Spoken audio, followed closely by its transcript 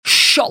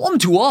Shalom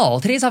to all.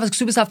 Today's daf is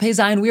Kesuvos Daf Pei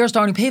Zayin. We are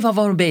starting Pei Vav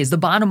Amud Beis, the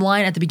bottom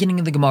line at the beginning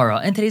of the Gemara.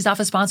 And today's daf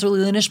is sponsored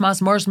Lili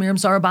Nishmas, Mars Miriam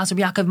Sarah Bas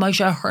Rabbi Yaakov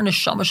Moshe, her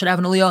neshama should have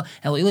an aliyah,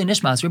 and Lili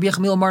Nishmas, Rabbi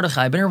Yechemil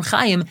Mordechai, Ben Rabbi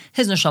Chaim,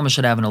 his neshama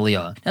should have an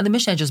aliyah. Now the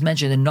Mishnah just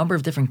mentioned a number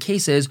of different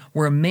cases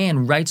where a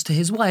man writes to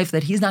his wife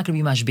that he's not going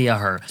to be mashbiah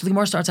her. So the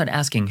Gemara starts out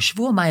asking,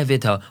 Shvua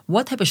Mayavita,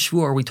 what type of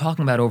shvua are we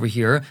talking about over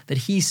here that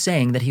he's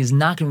saying that he's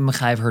not going to be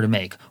mechayev her to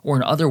make? Or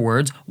in other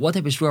words, what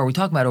type of shvua are we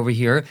talking about over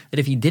here that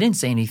if he didn't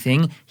say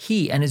anything,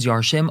 he and his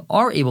yarshim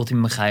are able to be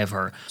mechayev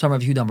her? So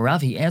Rav Yehuda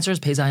Marav, he answers,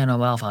 Pei Zayin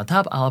Alaf on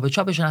top, Ala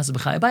B'Chapish Shanas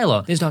B'Chayev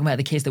Baila. This is talking about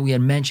the case that we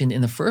had mentioned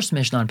in the first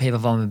Mishnah on Pei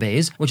Vav Amud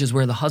Beis, which is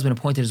where the husband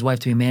appointed his wife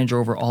to be manager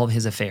over all of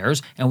his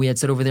affairs, and we had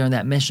said over there in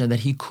that Mishnah that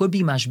he could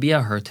be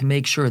mashbiah her to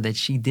make sure that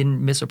she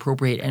didn't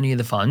misappropriate any of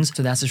the funds.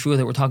 So that's the shvua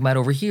that we're talking about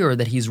over here,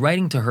 that he's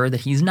writing to her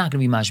that he's not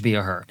going to be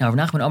mashbiah her. Now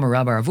Rav Nachman Amar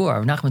Rabba Ravua,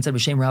 Rav Nachman said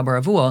B'Shem Rabba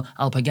Ravua,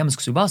 Al Pagemus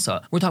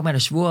Ksubasa. We're talking about a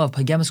shvua of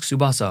Pagemus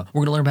Ksubasa. We're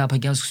going to learn about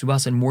Pagemus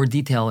Ksubasa in more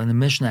detail in the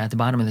Mishnah at the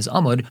bottom of this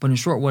Amud, but in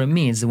short what it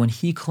means is that when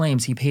he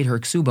claims he paid her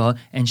ksuba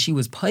and she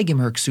was pagim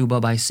her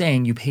ksuba by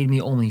saying you paid me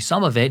only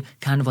some of it,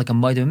 kind of like a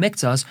maidah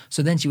miktsas,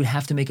 so then she would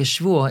have to make a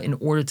shvua in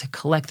order to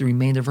collect the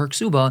remainder of her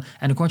ksuba.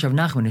 And according to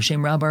Rav Nachman,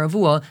 Hashem Rabba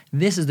Ravua,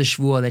 this is the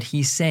shvua that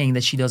he's saying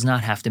that she does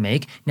not have to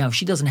make. Now, if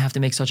she doesn't have to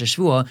make such a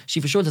shvua, she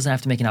for sure doesn't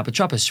have to make an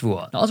apatrapas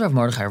shvua. Now, also Rav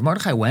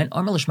Mordechai went,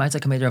 Amar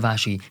l'shmaitza kamed Rav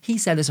Ashi. He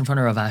said this in front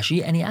of Rav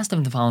Ashi, and he asked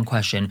him the following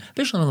question: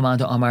 Bishlam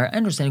l'manda Amar,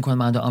 understanding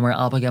l'manda Amar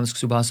al pagam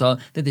ksubasa,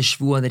 that the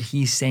shvua that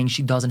he's saying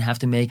she doesn't have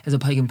to make is a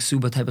pagam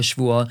ksuba type of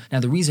shvua. Now,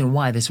 the reason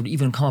why this would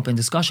even come up in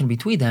discussion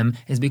between them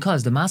is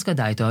because the Maska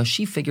Daita,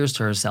 she figures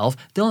to herself,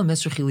 Dilan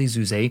Mr. Chili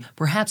Zuze,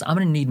 perhaps I'm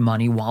going to need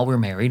money while we're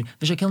married,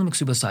 Vishakilim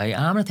Ksubasai,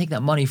 and I'm going to take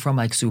that money from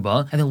my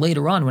ksuba, and then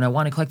later on, when I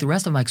want to collect the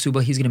rest of my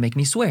ksuba, he's going to make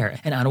me swear,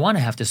 and I don't want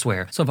to have to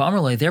swear. So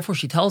V'amrle, therefore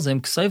she tells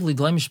him, Ksayvli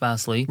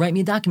Gleimishbasli, write me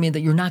a document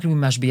that you're not going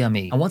to be mashbiah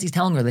me. And once he's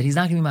telling her that he's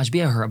not going to be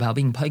mashbiah her about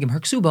being pagim her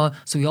ksuba,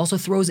 so he also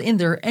throws in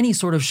there any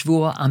sort of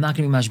shvua, I'm not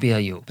going to be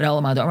mashbiah you. But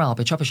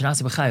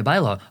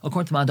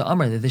according to Manda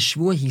Amr, that the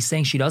shvua he's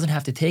saying she doesn't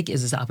have to take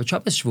is this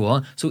apatrapas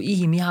shvua. So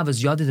ihi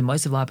mihavas yadid the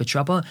ma'asav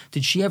la'apatrapa.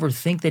 Did she ever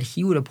think that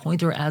he would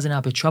appoint her as an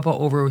apatrapa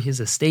over his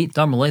estate?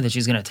 Damalei, that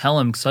she's going to tell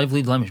him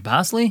ksayvli dlemish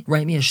basli,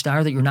 write me a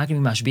star that you're not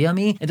going to be mashbiah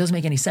me. It doesn't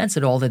make any sense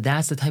at all that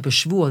that's the type of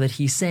shvua that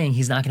he's saying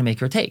he's not going to make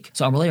her take.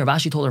 So Amalei, Rav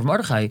Ashi told Rav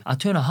Mordechai,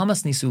 Atuna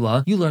hamas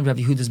nisula. You learned Rav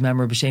Yehuda's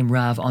memory b'shem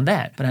Rav on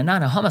that, but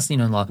Anana hamas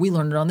ninanla. We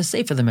learned it on the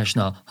seif of the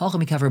Mishnah.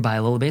 Halcha mikaver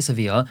ba'ila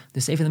lebesavia. The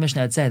seif of the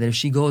Mishnah had said that if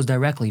she goes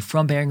directly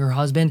from burying her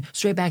husband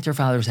straight back to her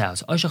father's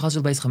house,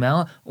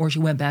 or she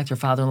went back to her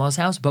father-in-law's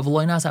house, but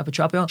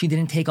she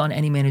didn't take on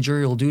any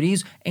managerial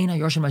duties. The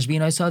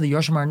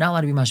Yarshim are not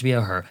allowed to be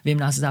mashbiah her.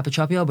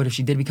 But if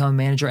she did become a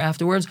manager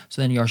afterwards,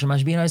 so then Yarshim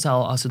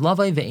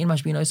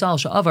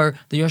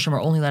the Yarshim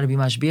are only allowed to be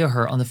mashbiah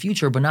her on the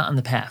future, but not on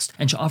the past.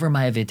 And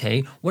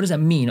what does that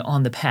mean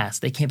on the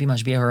past? They can't be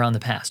mashbiah her on the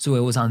past. So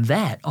it was on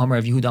that Amar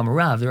Rav Yehuda Amar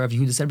Rav, the Rav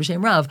Yehuda said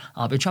b'shem Rav,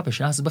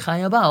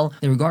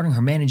 that regarding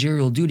her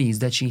managerial duties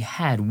that she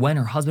had when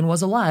her husband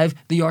was alive,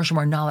 the Yarshim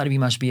are not allowed to be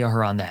mashbiah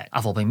her on that.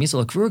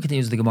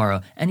 Continues the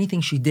Gemara.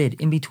 Anything she did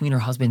in between her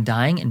husband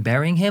dying and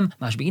burying him,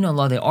 mashbi'in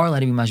Allah, they are allowed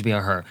to be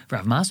mashbi'ah her.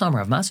 Rav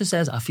Masna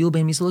says, Afil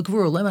bein misa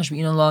l'kvura le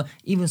mashbi'in Allah,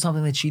 even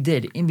something that she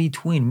did in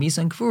between misa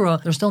and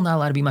kvura, they're still not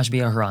allowed to be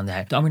mashbi'ah her on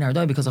that.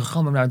 Because the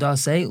Chacham Nardah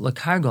say,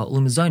 L'karga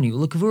l'mizayni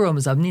l'kvura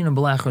mizabnin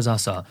b'lach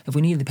razasa. If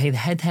we need to pay the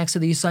head tax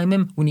of the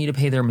Yisayimim, we need to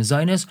pay their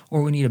mizaynis,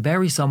 or we need to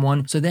bury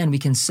someone, so then we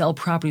can sell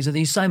properties of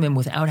the Yisayimim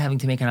without having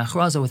to make an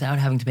achraza, without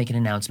having to make an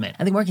announcement.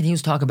 I think Mark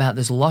continues to talk about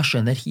this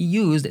lashon that he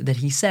used, that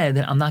he said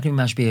that I'm not going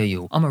to be mashbi'ah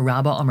you. Amar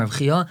Rabba, Amar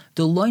Chia,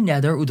 Deloy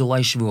Neder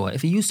Udelay Shvua.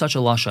 If he used such a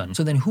lashon,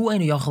 so then who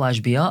ainu yachal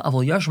ashbiya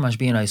avol yarshim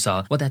mashbiya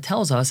naisa? What that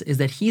tells us is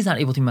that he's not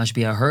able to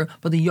mashbiya her,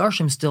 but the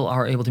yarshim still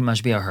are able to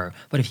mashbiya her.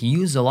 But if he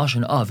uses a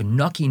lashon of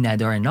naki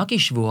neder and naki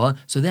shvua,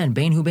 so then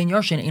bein hu bein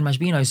yarshin ain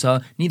mashbiya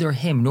naisa, neither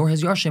him nor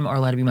his yarshim are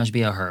allowed to be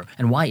mashbiya her.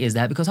 And why is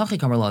that? Because hachi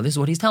kamarla, this is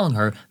what he's telling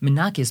her.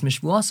 Menakis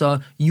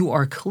mishvuasa, you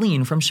are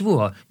clean from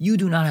shvua. You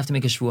do not have to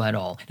make a shvua at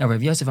all. Now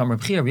Rav Yosef Amar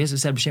Chia, Rav Yosef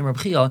said b'shem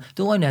Rav Chia,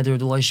 Deloy Neder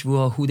Deloy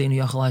Shvua hu deinu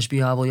yachal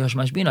ashbiya avol yarshim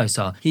mashbiya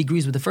naisa. He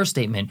agrees with the first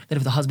statement that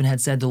if the husband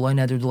had said Deloy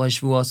Neder Deloy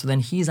Shvua, so then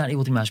he's not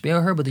able to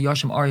mashbiah her, but the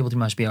Yarshim are able to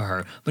mashbiah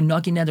her. But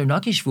Naki Neder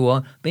Naki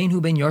Shvua, Bein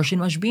Hu Bein Yarshin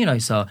Mashbiah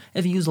Naisa.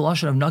 If he used the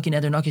lashon of Naki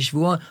Neder Naki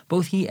Shvua,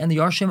 both he and the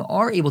Yarshim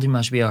are able to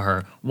mashbiah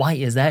her. Why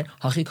is that?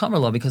 Hachi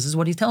Kamarla, because this is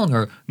what he's telling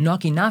her.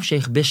 Naki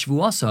Nafshech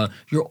Bishvuasa.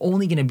 You're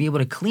only going to be able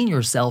to clean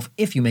yourself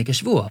if you make a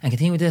Shvua. And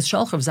continue with this.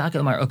 Shalch Rav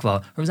Zakkai Mar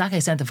Ukva. Rav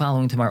Zakkai sent the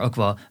following to Mar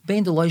Ukva.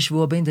 Bein Deloy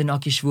Shvua, Bein De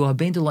Naki Shvua,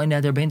 Bein Deloy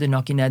Neder, Bein De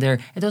Naki Neder.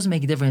 It doesn't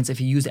make a difference if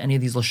you use any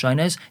of these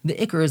lashonos. The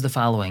ikr is the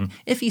following.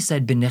 If he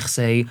said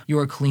b'nichsei, you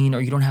are clean,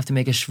 or you don't have to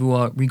make a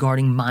shvua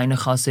regarding my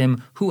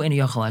nechasim, hu eni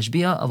yachal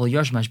ashbia, avol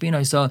yarsh mashbia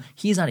naisa,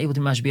 he's not able to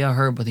mashbia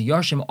her, but the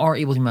yarshim are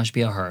able to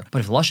mashbia her. But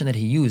if the lashon that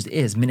he used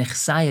is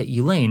minichsaya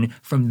elaine,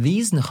 from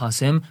these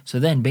nechasim, so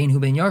then bein hu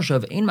bein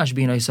yarshav ein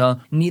mashbia naisa,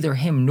 neither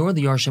him nor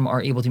the yarshim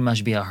are able to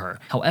mashbia her.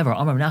 However,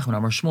 Amar Nachman,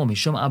 Amar Shmuel,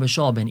 Mishum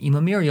Abishal ben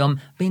Ima Miriam,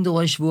 bein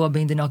delay shvua,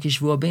 bein denaki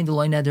shvua, bein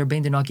delay neder,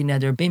 bein denaki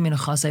neder, bein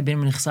minichsaya, bein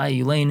minichsaya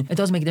Yulain. It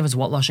doesn't make a difference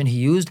what lashon he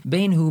used.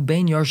 Bein hu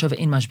bein yarshav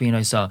ein mashbi'in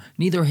isa.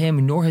 Neither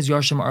him nor his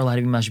yarshim are allowed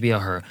to be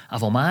mashbi'ah her.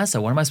 Aval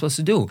ma'asa, what am I supposed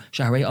to do?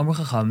 Shaharei amru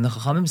chacham. The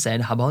chachamim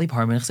said habali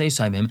par minchsei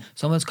yisaimim.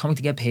 Someone that's coming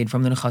to get paid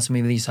from the nechasim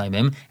of the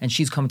yisaimim, and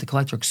she's coming to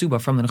collect her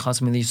ksuba from the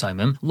nechasim of the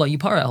yisaimim. Lo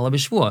yipara ela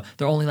b'shvua.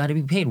 They're only allowed to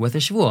be paid with a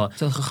shvua.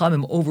 So the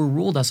chachamim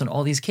overruled us in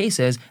all these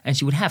cases, and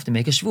she would have to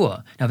make a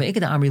shvua. Now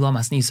ve'ekada amri lo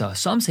masnisa.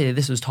 Some say that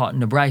this was taught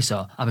in a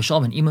brisa.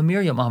 Abishal ben Ima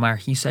Miriam Amar.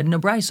 He said in a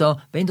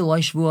brisa, bein deloi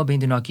shvua,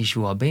 bein denaki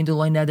shvua, bein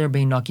deloi neder,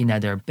 bein naki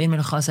neder, bein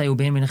menachasai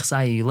bein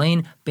menachsai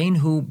yilain, bein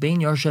hu bein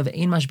yarshav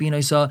ein mashbi'in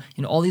isa.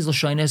 In all these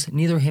lashonis,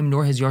 neither him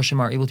nor his yarshim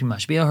are able to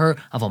mashbi'ah her.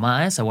 Aval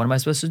ma'asa, what am I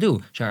supposed to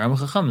do? Sha'aram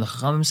chacham. The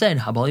chachamim said,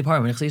 habali par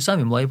menachsei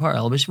yisaimim lo yipar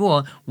el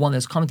b'shvua. One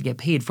that's coming to get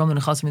paid from the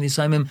nechasim of the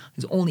yisaimim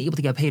is only able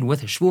to get paid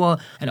with a shvua.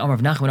 And Amar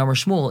of Nachman, Amar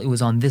Shmuel, it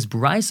was on this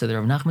brisa that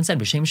Rav Nachman said,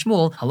 b'shem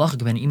Shmuel,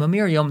 halacha ben Ima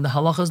Miriam. The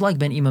halacha is like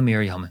ben Ima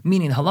Miriam,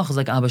 meaning the halacha is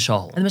like Abba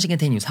Shal. And the Mishnah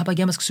continues,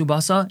 hapagemas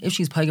ksubasa. If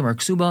she's pagem or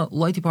ksuba,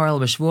 lo yipar el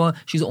b'shvua.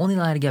 She's only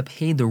allowed to get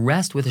paid the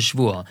rest with a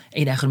shvua.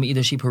 Eid echad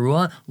me'idah she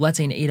perua. Let's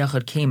say an eid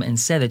echad came and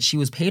said that she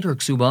was paid her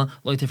ksuba,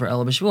 lo yipar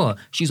el b'shvua.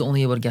 She's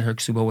only able to get her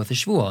ksuba with a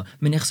shvua.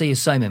 Menichsei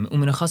yisaimim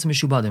u'menechasim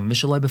mishubadim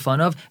v'shaloi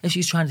b'fanav. If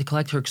she's trying to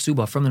collect her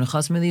ksuba from the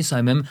nechasim of the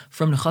yisaimim,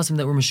 from nechasim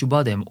that were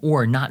mishubadim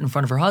or not in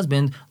front of her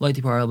husband, lo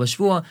yipar el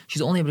b'shvua,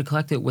 she's only able to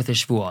collect it with a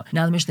shvua.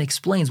 Now the Mishnah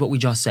explains what we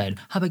just said.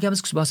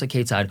 Hapagemas ksubasa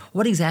ketzad.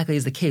 What exactly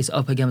is the case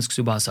of pagemas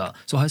ksubasa?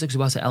 So ha'isa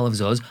ksubasa elef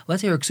zuz.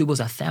 Let's say her ksuba is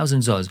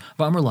 1,000 zuz.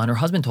 V'amrlan, her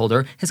husband told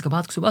her, his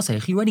kabat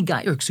ksubasa, you already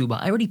got your ksuba.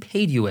 I already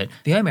paid you it.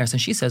 The Aymer,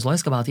 and she says, lo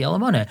hiskabati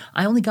elamane.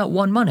 I only got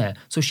one money.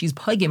 So she's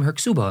pagim her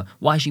ksuba.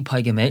 Why is she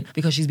pagim it?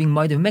 Because she's being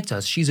maidav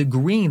miktas. She's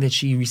agreeing that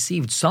she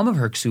received some of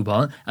her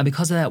ksuba, and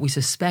because of that, we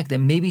suspect that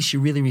maybe she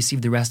really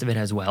received the rest of it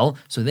as well.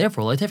 So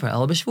therefore, lo tefer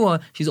ela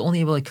b'shvua, she's only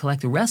able to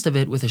collect the rest of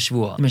it with a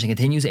shvua. The Mishnah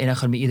continues, eid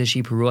echad me'idah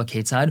she perua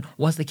ketzad.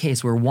 What's the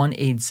case where one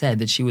aid said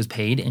that she was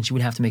paid and she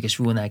would have to make a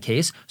shvua in that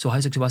case? So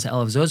ha'isa ksubasa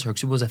elef zuz, her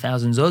ksuba was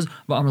 1,000 zuz.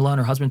 V'amrlan,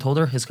 her husband told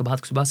her, his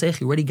kabat ksubasech,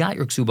 you already got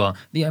your ksuba.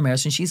 The Aymer,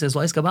 and she says,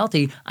 lo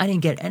hiskabalti, I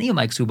didn't get any of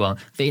my ksuba.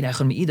 Ve'eid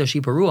echad me'idah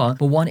she perua,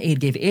 but one aid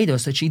gave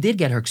eidos that she did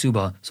get her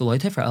ksuba. So lo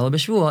tefer ela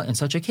b'shvua. In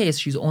such a case,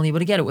 she's only able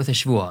to get it with a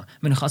shvua.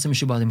 Menechasim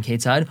mishubadim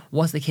ketzad.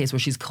 What's the case where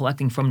she's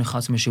collecting from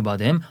nechasim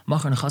mishubadim?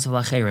 Machar nechasav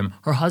lacherim.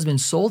 Her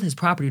husband sold his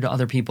property to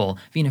other people.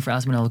 V'ina for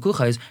asman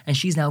alakuchas, and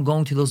she's now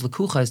going to those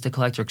lakuchas to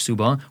collect her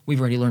ksuba. We've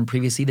already learned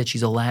previously that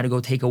she's allowed to go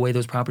take away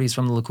those properties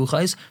from the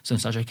lakuchas. So in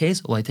such a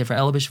case, lo tefer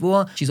ela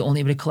b'shvua, she's only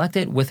able to collect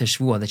it with a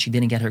shvua that she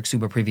didn't get her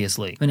ksuba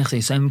previously. Menechsei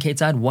yisaimim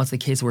ketzad. What's the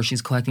case where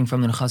she's collecting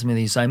from the nechasim of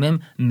the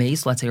yisaimim?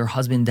 Mace. Let's say her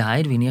husband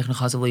died, v'niach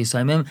nechasav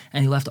yisaimim,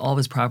 and he left all of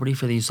his property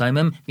for the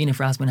yisaimim. V'ina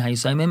for asman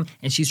hayisaimim,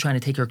 and she's trying to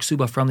take her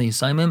ksuba from the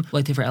yisaimim.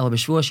 Lo tefer ela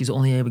b'shvua, she's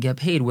only able to get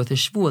paid with a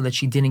shvua that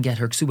she didn't get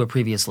her ksuba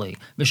previously.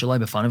 V'shaloi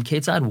b'fanav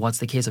ketzad. What's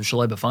the case of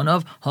shaloi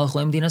b'fanav?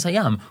 Halachleim dinas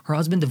hayam. Her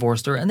husband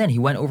divorced her, and then he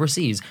went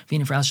overseas.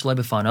 V'ina for as shaloi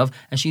b'fanav,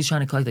 and she's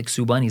trying to collect the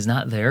ksuba, and he's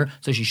not there.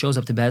 So she shows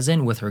up to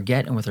Bezin with her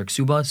get and with her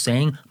ksuba,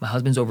 saying, my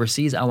husband's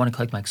overseas, I want to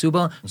collect my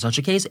ksuba. In such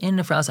a case, in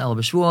nefras el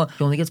b'shvua,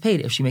 she only gets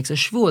paid if she makes a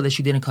shvua that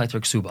she didn't collect her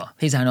ksuba.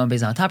 Peizanon on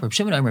Beizan top.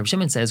 Reb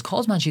Shimon says,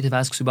 calls man she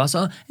tevas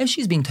ksubasa. If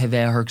she's being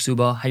teveh her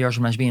ksuba, hayarshim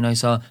mashbi'in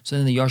isa, so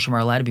then the yarshim are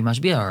allowed to be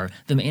mashbi'ah her.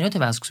 The me'eno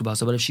tevas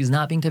ksubasa, but if she's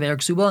not being teveh her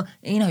ksuba,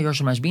 ein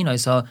hayarshim mashbi'in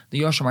isa,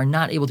 the yarshim are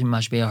not able to be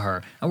mashbi'ah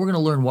her. And we're going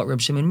to learn what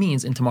Reb Shimon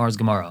means in tomorrow's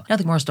Gemara. Now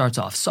the Gemara starts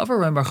off. Savar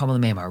Ram Bar Chama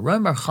l'meimar.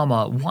 Ram Bar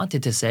Chama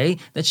wanted to say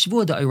that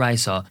shvua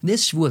da'iraisa,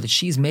 this shvua that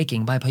she's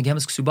making by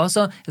pagemas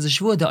ksubasa, is a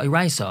shvua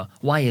da'iraisa.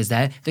 Why is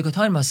that? The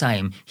Kotain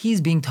Masayim,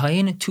 he's being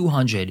tayin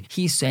 200.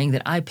 He's saying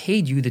that I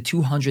paid you the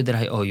 200 that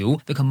I owe you.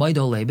 The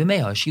Kamaida le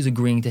b'meah, she's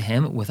agreeing to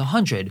him with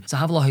 100. So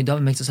Havla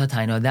Hidav makes a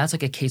taina. That's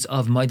like a case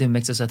of Maida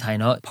makes a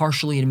taina,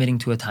 partially admitting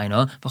to a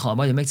taina. V'chal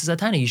Maida makes a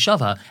taina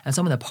yishava, and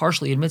someone that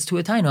partially admits to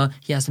a taina,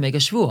 he has to make a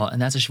shvua,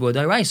 and that's a shvua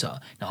da'iraisa.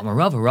 Now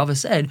Rava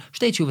said,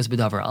 Shtei tshuvas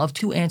b'davar. I'll have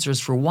two answers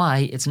for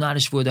why it's not a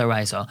shvua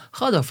da'iraisa.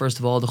 Chada, first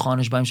of all, the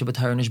chanish b'ayim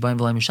shabatayr nishba'im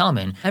v'layim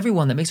mishalmin.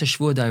 Everyone that makes a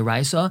shvua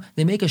da'iraisa,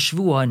 they make a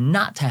shvua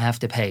not to have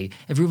to pay.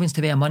 If Reuven's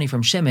to pay money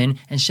from Shimon,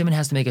 and Shimon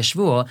has to make a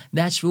shvua,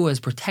 that shvua is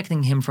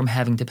protecting him from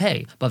having to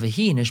pay. But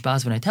v'hi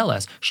nishbaz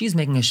v'nateles, she's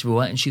making a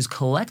shvua and she's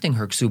collecting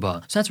her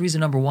ksuba. So that's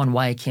reason number one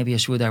why it can't be a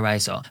shvua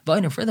da'iraisa.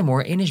 But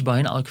furthermore, einish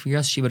bayin al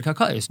kfiras shibud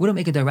karkais. We don't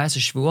make a da'iraisa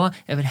shvua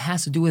if it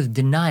has to do with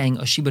denying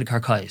a shibud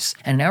karkais.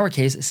 And in our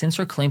case, since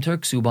her claim to her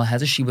ksuba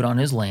has a shibud on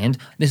his land,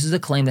 this is a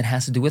claim that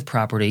has to do with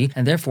property,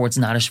 and therefore it's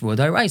not a shvua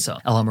da'iraisa.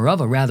 Elam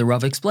Rava, rather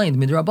Rava explained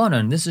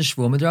midrabanan. This is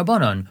shvua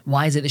midrabanan.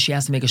 Why is it that she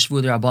has to make a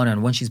shvua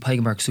da'irabanan when she's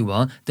paying her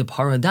ksuba? The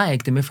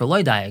paradaik, the mifra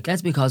loy daik.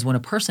 That's because when a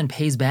person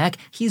pays back,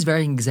 he's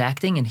very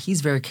exacting and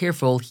he's very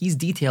careful. He's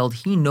detailed.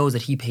 He knows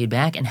that he paid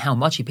back and how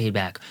much he paid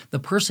back. The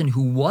person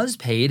who was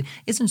paid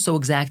isn't so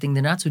exacting.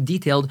 They're not so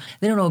detailed.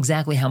 They don't know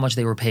exactly how much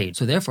they were paid.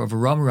 So therefore,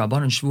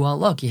 Rabbanan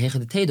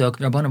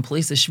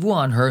placed a shvua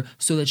on her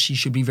so that she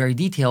should be very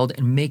detailed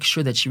and make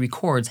sure that she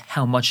records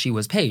how much she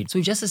was paid. So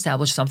we just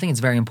established something that's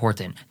very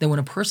important. That when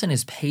a person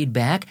is paid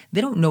back,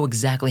 they don't know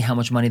exactly how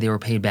much money they were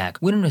paid back.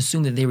 We don't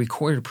assume that they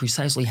recorded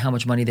precisely how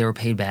much money they were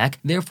paid back.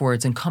 Therefore,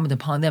 it's incumbent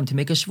upon them to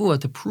make a shvua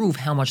to prove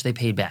how much they they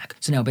paid back.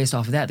 So now based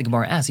off of that, the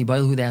Gemara asks,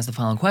 who they asked the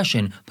following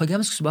question, let's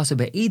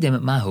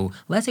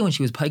say when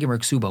she was paigim her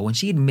ksuba, when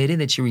she admitted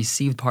that she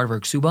received part of her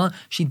ksuba,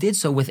 she did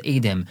so with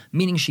edim,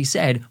 meaning she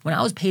said, when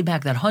I was paid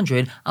back that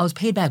 100, I was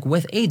paid back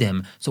with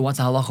edim. So what's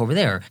the halach over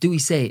there? Do we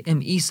say,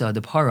 im isa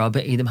de para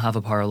be'edim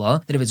hava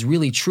parala, that if it's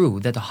really true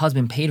that the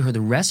husband paid her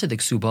the rest of the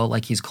ksuba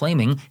like he's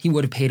claiming, he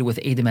would have paid it with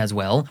edim as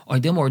well? Or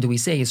do we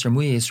say,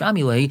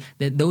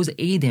 that those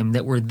edim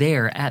that were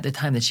there at the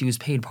time that she was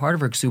paid part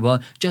of her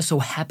ksuba just so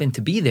happened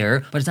to be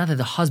there, but it's not that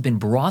the husband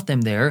brought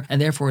them there,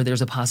 and therefore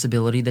there's a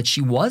possibility that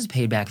she was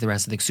paid back the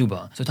rest of the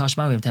ksuba. So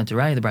Tashma, we have time to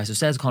write. The Brisa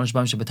says,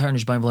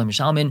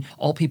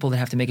 all people that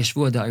have to make a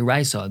shvua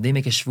da'iraisa, they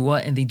make a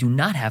shvua and they do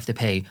not have to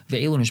pay. But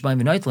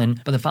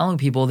the following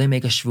people, they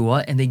make a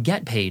shvua and they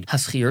get paid.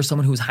 Haschir,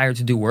 someone who was hired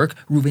to do work.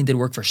 Reuven did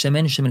work for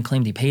Shimon. Shimon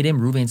claimed he paid him.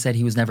 Reuven said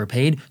he was never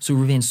paid, so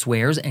Reuven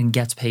swears and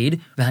gets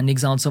paid.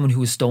 V'hanigzal, someone who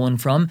was stolen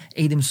from.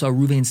 Edim saw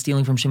Reuven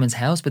stealing from Shimon's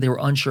house, but they were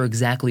unsure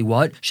exactly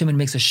what. Shimon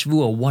makes a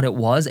shvua what it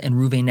was, and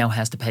Reuven now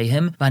has to pay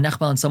him.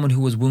 V'hanachbal, someone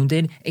who was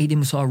wounded.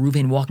 Edim saw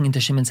Reuven walking into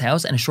Shimon's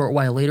house, and a short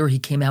while later he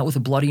came out with a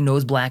bloody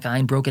nose, black eye,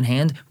 and broken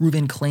hand.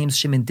 Reuven claims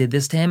Shimon did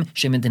this to him.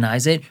 Shimon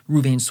denies it.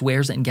 Reuven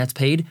swears and gets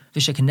paid.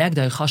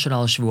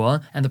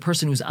 And the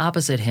person who's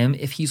opposite him,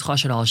 if he's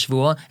chashad al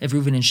shvua, if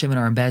Reuven and Shimon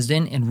are in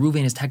Bezdin, and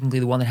Reuven is technically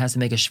the one that has to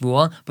make a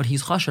shvua, but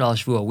he's chashad al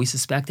shvua, we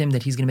suspect him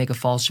that he's going to make a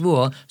false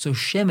shvua, so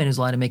Shimon is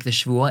allowed to make the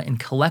shvua and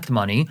collect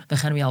money.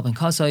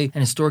 And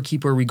a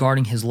storekeeper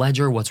regarding his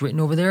ledger, what's written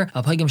over there,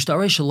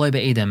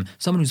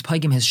 someone who's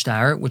paigim his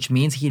shtar, which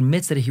means he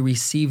admits that he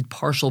received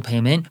partial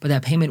payment, but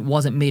that payment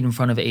wasn't made in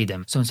front of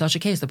Edim. So in such a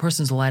case, the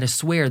person's allowed to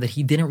swear that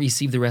he didn't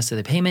receive the rest of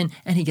the payment,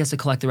 and he gets to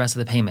collect the rest of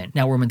the payment.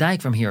 Now we're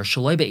medayik from here,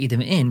 shaloi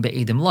be'edim in,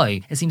 be'edim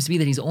loi. It seems to be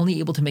that he's only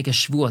able to make a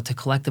shvua to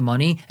collect the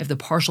money if the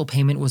partial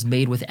payment was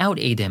made without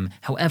Edim.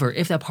 However,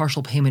 if that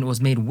partial payment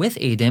was made with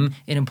Edim,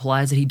 it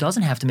implies that he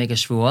doesn't have to make a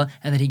shvua,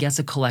 and that he gets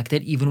to collect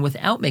it even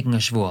without making a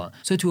shvua.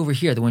 So to over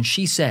here, that when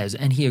she says,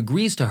 and he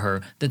agrees to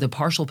her, that the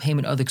partial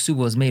payment of the ksuba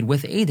was made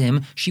with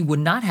Edim, she would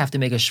not have to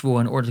make a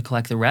shvua in order to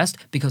collect the rest,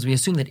 because we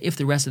assume that if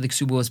the rest of the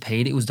ksuba was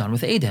paid, it was done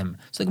with Edim.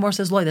 So the Gemara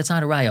says, Loi, that's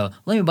not a raya.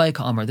 Let me buy a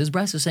ka'amar. This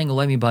Brisa is saying,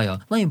 Let me buy a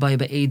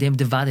be'edim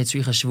devadet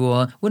tzricha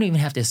shvua. Wouldn't even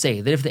have to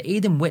say that if the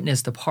Edim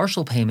witnessed the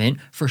partial payment,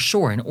 for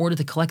sure, in order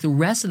to collect the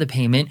rest of the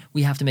payment,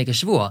 we have to make a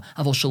shvua.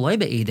 Avol shaloi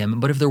be'edim,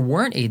 but if there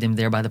weren't Edim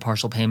there by the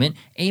partial payment,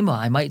 Ema,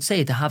 I might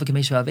say, to have a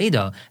kamesha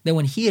aveda, that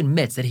when he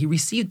admits that he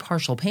received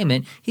partial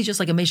payment, he's just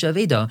like a mesha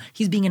aveda.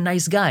 He's being a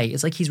nice guy.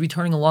 It's like he's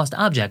returning a lost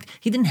object.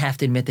 He didn't have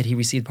to admit that he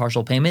received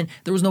partial payment.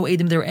 There was no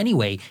Edim there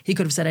anyway. He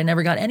could have said, I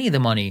never got any of the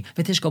money.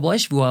 V'tishkal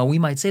b'lei shvua, we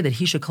might say that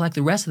he should collect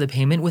the rest of the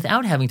payment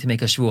without having to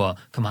make a shvua.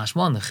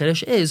 Kamashman, the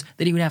chiddush is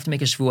that he would have to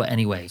make a shvua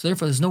anyway. So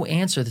therefore, there's no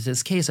answer to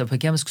this case of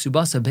pagemes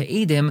ksubasa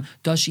be'edim.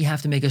 Does she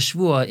have to make a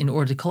shvua in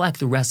order to collect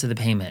the rest of the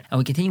payment? And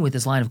we continue with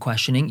this line of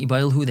questioning.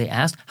 Ibayil, who they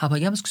asked, ha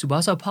pagemes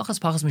ksubasa pachas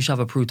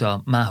mishava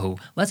pruta mahu.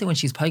 Let's say when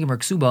she's pagem her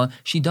ksuba,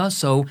 she does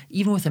so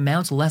even with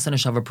amounts less than a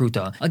shava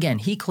pruta. Again,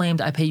 he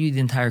claimed, I paid you the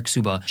entire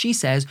ksuba. She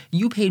says,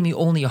 you paid me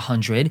only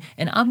 100,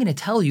 and I'm going to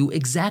tell you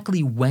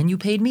exactly when you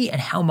paid me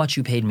and how much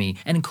you paid me.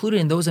 And included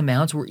in those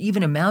amounts were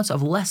even amounts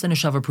of less than a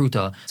shava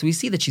pruta. So we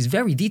see that she's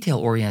very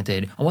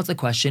detail-oriented. And what's the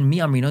question? Mi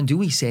amrinon, do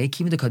we say,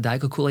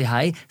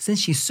 since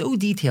she's so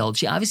detailed,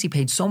 she obviously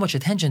paid so much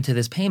attention to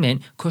this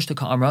payment, kushta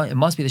ka'amra, it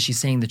must be that she's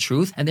saying the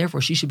truth, and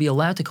therefore she should be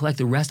allowed to collect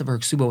the rest of her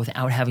ksuba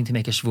without having to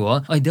make a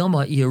shvua.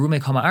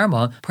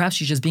 Perhaps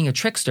she's just being a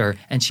trickster,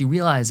 and she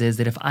realizes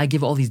that if I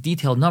give all these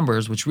detailed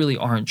numbers, which really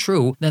aren't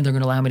true, then they're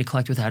going to allow me to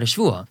collect without a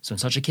shvua. So in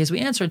such a case, we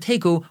answer,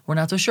 Teku, we're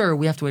not so sure,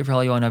 we have to wait for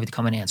Eliyahu Hanavi to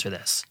come and answer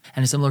this.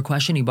 And a similar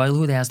question,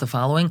 Ibaylu, they asked the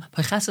following,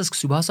 Paichesas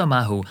ksubasa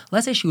mahu.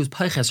 Let's say she was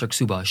paiches her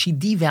ksuba, she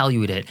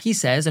devalued it. He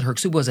says that her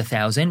ksuba was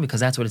 1,000, because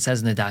that's what it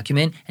says in the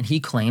document, and he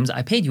claims,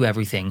 I paid you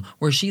everything.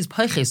 Where she's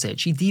paiches it,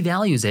 she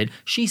devalues it,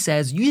 she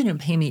says, you didn't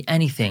pay me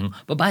anything,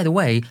 but by the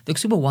way, the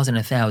ksuba wasn't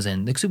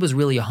 1,000, the ksuba is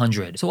really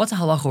 100. So what's the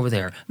halach over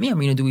there? Mi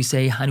amrina, do we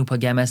say, Hanu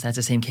pagemes, that's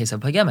the same case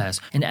of pagemes.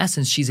 In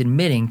essence, she's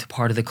admitting to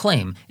part of the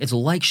claim. It's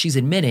like she's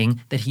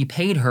admitting that he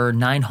paid her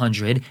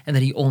 900 and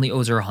that he only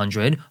owes her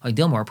 100.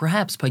 Dilmar,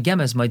 perhaps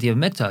pagemes might of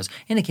miktas.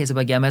 In the case of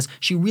pagemes,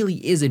 she really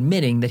is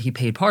admitting that he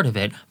paid part of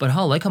it, but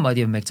like a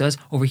mighty of miktas,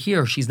 over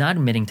here, she's not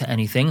admitting to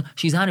anything.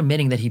 She's not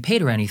admitting that he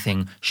paid her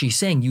anything. She's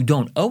saying, you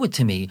don't owe it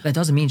to me. That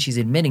doesn't mean she's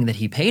admitting that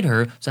he paid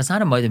her, so that's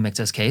not a mighty of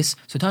miktas case.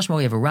 So Tashma,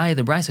 we have a raya,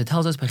 the Brisa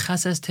tells us,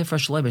 pecheses tifra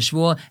shlei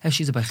b'shvua, if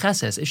she's a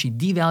pecheses, if she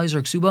devalues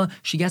her ksuba,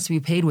 she gets to be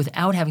paid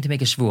without having to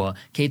make a shvua.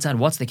 Ketzad,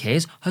 what's the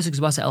case? Her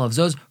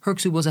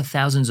ksuba was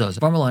 1,000 zuz.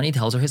 Barmalani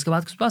tells her,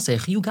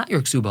 you got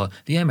your ksuba.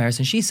 The Yemeris,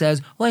 and she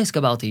says,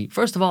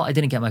 first of all, I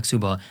didn't get my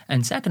ksuba,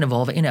 and second of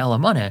all,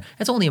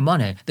 it's only a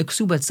money. The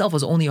ksuba itself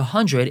was only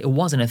 100, it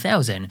wasn't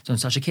 1,000. So in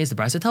such a case, the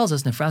Brisa tells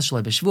us, nefras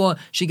shlei b'shvua,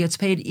 she gets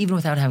paid even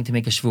without having to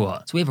make a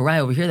shvua. So we have a raya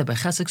over here that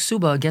b'chesek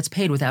ksuba gets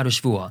paid without a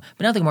shvua.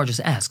 But now the Gemara just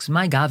asks,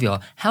 my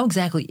gavya, how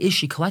exactly is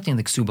she collecting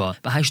the ksuba?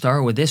 B'hai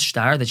shtar, with this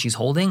shtar that she's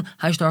holding,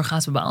 hai shtar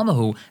chas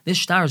b'almahu, this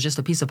shtar is just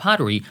a piece of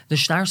pottery. The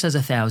shtar says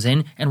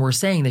 1,000, and we're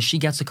saying that she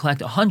gets to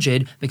collect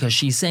 100 because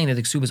she's saying that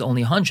the ksuba is is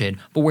only 100,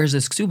 but where's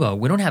this ksuba?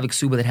 We don't have a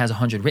ksuba that has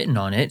 100 written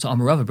on it. So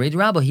Amarava Brei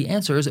Rabba, he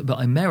answers,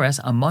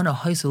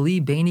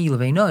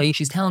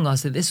 she's telling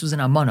us that this was an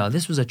amana,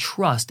 this was a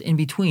trust in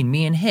between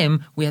me and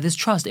him. We had this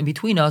trust in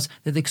between us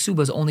that the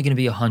ksuba is only going to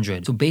be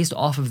 100. So based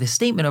off of this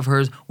statement of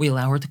hers, we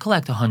allow her to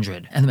collect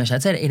 100. And the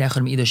Mishnah said,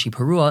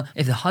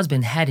 if the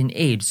husband had an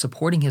aid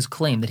supporting his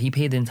claim that he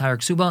paid the entire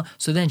ksuba,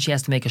 so then she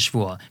has to make a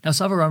shvua. Now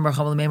Savar Ram Bar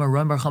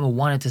Chama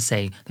wanted to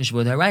say the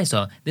shvua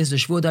daraisa. This is the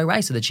shvua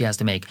daraisa that she has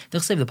to make. The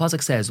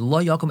pasuk says, Lo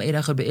yakum eid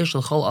echad beish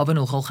l'chol oven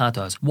l'chol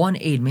chatas. One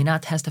aid may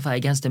not testify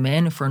against a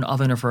man for an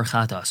oven or for a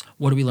chatas.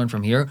 What do we learn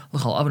from here?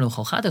 L'chol oven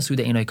l'chol chatas hu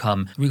de'enoi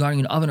kam. Regarding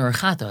an oven or a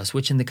chatas,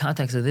 which in the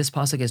context of this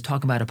pasuk is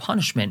talking about a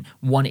punishment,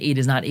 one aid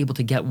is not able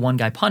to get one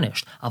guy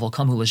punished. Aval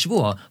kamhu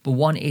l'shvua, but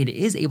one aid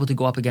is able to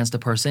go up against a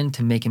person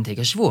to make him take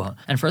a shvua.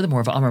 And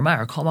furthermore, v'amar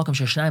mar kol makom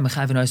sheshnayim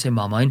mechav v'noisei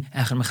mamayin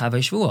echad mechav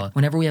shvua.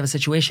 Whenever we have a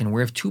situation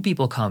where if two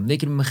people come, they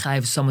can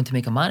mechav someone to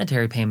make a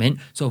monetary payment.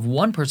 So if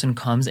one person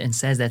comes and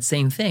says that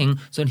same thing,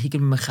 so then he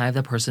can mechav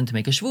that person to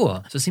make a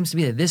shvua. So it seems to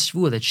be that this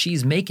shvua that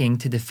she's making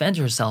to defend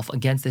herself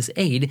against this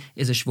aid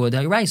is a shvua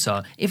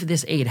da'iraisa. If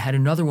this aid had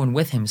another one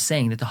with him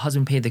saying that the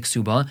husband paid the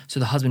ksuba, so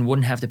the husband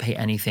wouldn't have to pay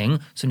anything.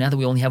 So now that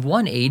we only have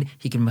one aid,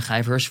 he can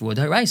mechav her shvua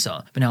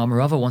da'iraisa. But now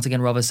Amarava, once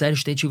again, Rava said,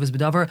 Shtei tshuvas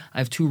b'davar. I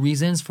have two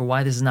reasons for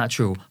why this is not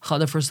true.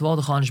 Chada, first of all,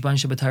 the chal nishbayin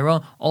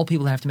shebatayra. All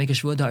people have to make a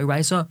shvua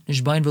da'iraisa.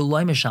 Nishbayin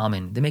v'loy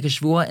meshalmin. They make a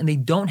shvua and they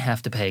don't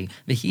have to pay.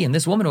 The he and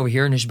this woman over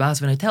here,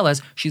 nishbas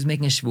v'nateles, she's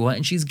making a shvua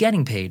and she's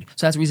getting paid.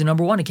 So that's reason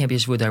number one. It can't be a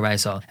shvua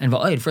da'iraisa. And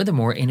va'ayid,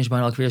 furthermore, in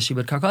nishbayin al kriyas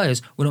shibud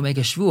karkayos, we don't make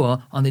a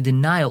shvua on the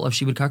denial of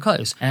shibud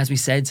karkayos. And as we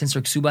said, since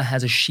her ksuba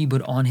has a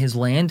shibud on his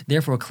land,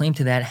 therefore a claim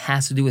to that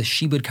has to do with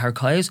shibud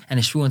karkayos, and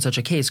a shvua in such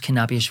a case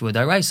cannot be a shvua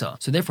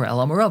da'iraisa. So therefore, El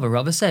Amarava,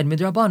 Rava said,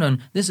 midrabanan,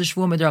 this is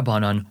shvua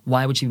midrabanan.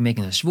 Why would she be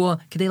making this shvua?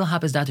 Kedei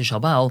lahapes datu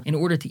shalbal, in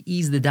order to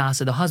ease the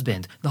das of the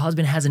husband. The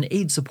husband has an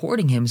aid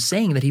supporting him,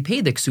 saying that he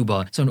paid the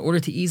ksuba. So in order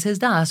to ease his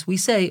das, we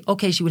say,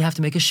 okay, she would have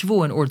to make a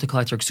shvua in order to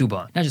collect her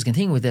ksuba. Now just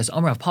continuing with this,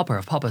 Amar of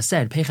Papa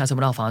said, Pechas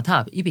Amar Alfa on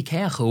top,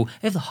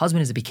 if the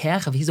husband is a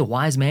bikeach, if he's a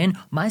wise man,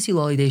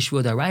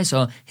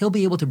 he'll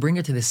be able to bring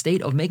her to the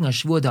state of making a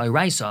shvua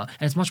da'iraisa,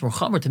 and it's much more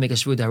chomer to make a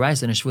shvua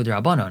da'iraisa than a shvua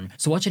da'rabanan.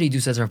 So what should he do,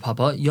 says Rav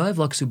Papa? He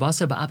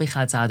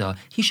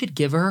should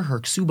give her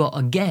ksuba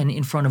again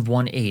in front of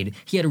one aid.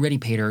 He had already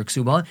paid her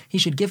ksuba. He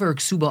should give her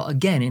ksuba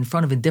again in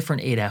front of a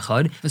different aid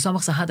echad,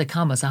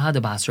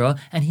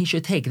 and he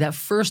should take that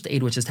first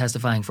aid which is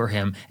testifying for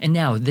him, and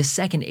now this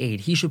second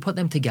aid, he should put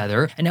them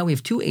together, and now we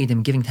have two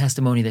aidim giving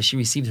testimony that she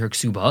received her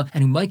ksuba,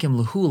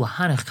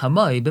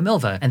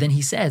 and then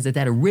he says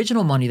that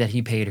original money that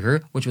he paid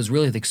her, which was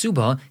really the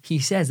ksuba, he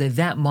says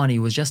that money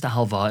was just a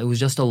halva, it was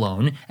just a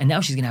loan, and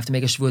now she's going to have to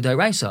make a shvua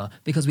da'iraisa,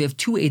 because we have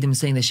two aidim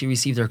saying that she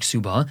received her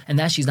ksuba, and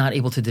that she's not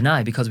able to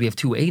deny because we have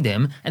two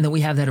aidim, and then we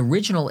have that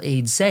original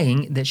aid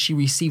saying that she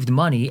received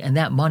money, and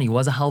that money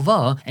was a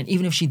halva, and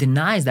even if she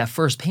denies that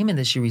first payment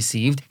that she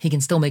received, he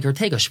can still make her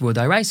take a shvua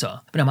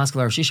da'iraisa. But now Maskal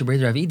Rav Shisha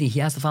Brei Rav Idi,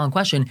 he asked the following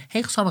question,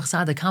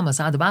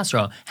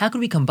 how could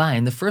we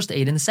combine the first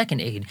aid and the second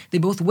aid? They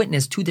both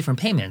witnessed two different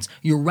payments.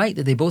 You're right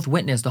that they both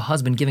witnessed the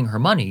husband giving her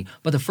money,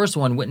 but the first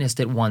one witnessed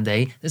it one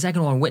day, the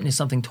second one witnessed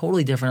something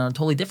totally different on a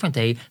totally different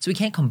day, so we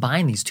can't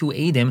combine these two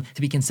eidim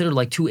to be considered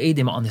like two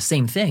eidim on the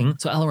same thing.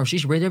 So Rav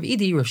Shisha Brei Rav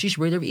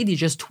Idi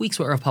just tweaks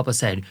what Rav Papa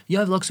said. He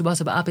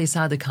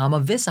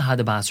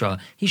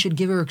should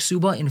give her a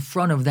ksuba in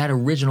front of that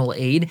original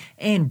aid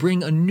and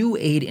bring a new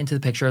aid into the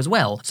picture as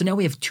well. So now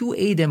we have two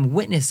eidim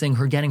witnessing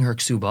her getting her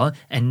ksuba,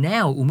 and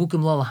now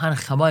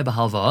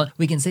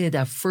we can say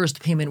that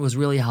first payment was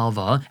really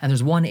halva, and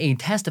there's one aid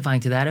testifying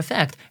to that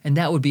effect, and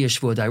that would be a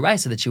shvua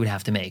da'iraisa that she would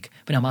have to make.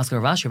 But now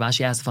Maskal Rav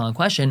Ashi asked the following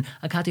question,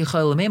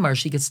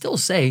 she could still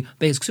say,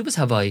 Beis ksubas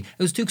havai, it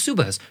was two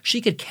ksubas.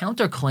 She could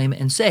counterclaim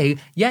and say,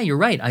 yeah, you're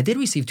right, I did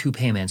receive two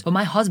payments, but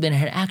my husband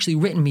had actually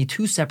written me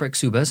two separate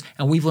ksubas,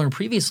 and we've learned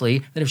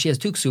previously that if she has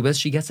two ksubas,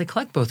 she gets to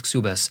collect both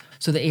ksubas.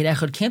 So the aid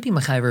echad can't be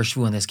mechaver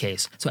shvu in this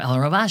case. So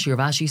Rav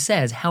Ashi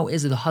says, how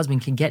is it the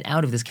husband can get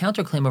out of this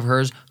counterclaim of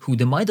hers, hu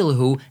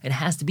demaidalahu? It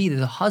has to be that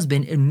the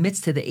husband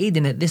admits to the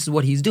eidim that this is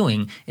what he's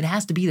doing. It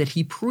has to be that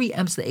he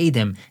preempts the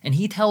eidim, and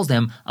he tells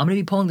them, I'm going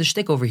to be pulling the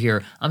shtick over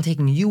here. I'm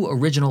taking you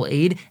original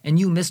aid, and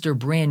you Mr.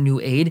 Brand New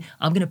Aid.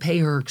 I'm going to pay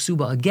her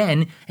ksuba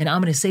again, and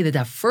I'm going to say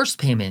that first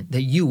payment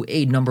that you,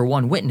 aid number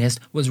one, witnessed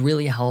was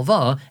really a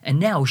halva, and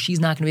now she's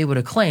not going to be able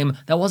to claim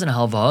that wasn't a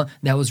halva,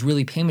 that was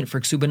really payment for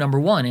ksuba number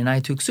one, and I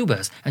took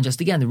ksubas. And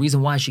just again, the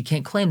reason why she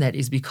can't claim that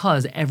is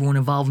because everyone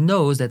involved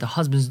knows that the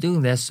husband's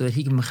doing this so that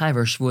he can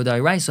mechaver shvua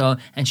da'iraisa,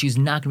 and she's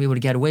not going to be able to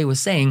get away with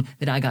saying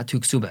that I got two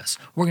ksubas.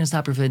 We're going to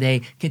stop here for the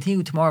day.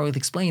 Continue tomorrow with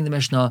explaining the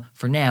Mishnah.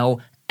 For now,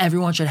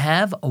 everyone should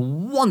have a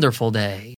wonderful day.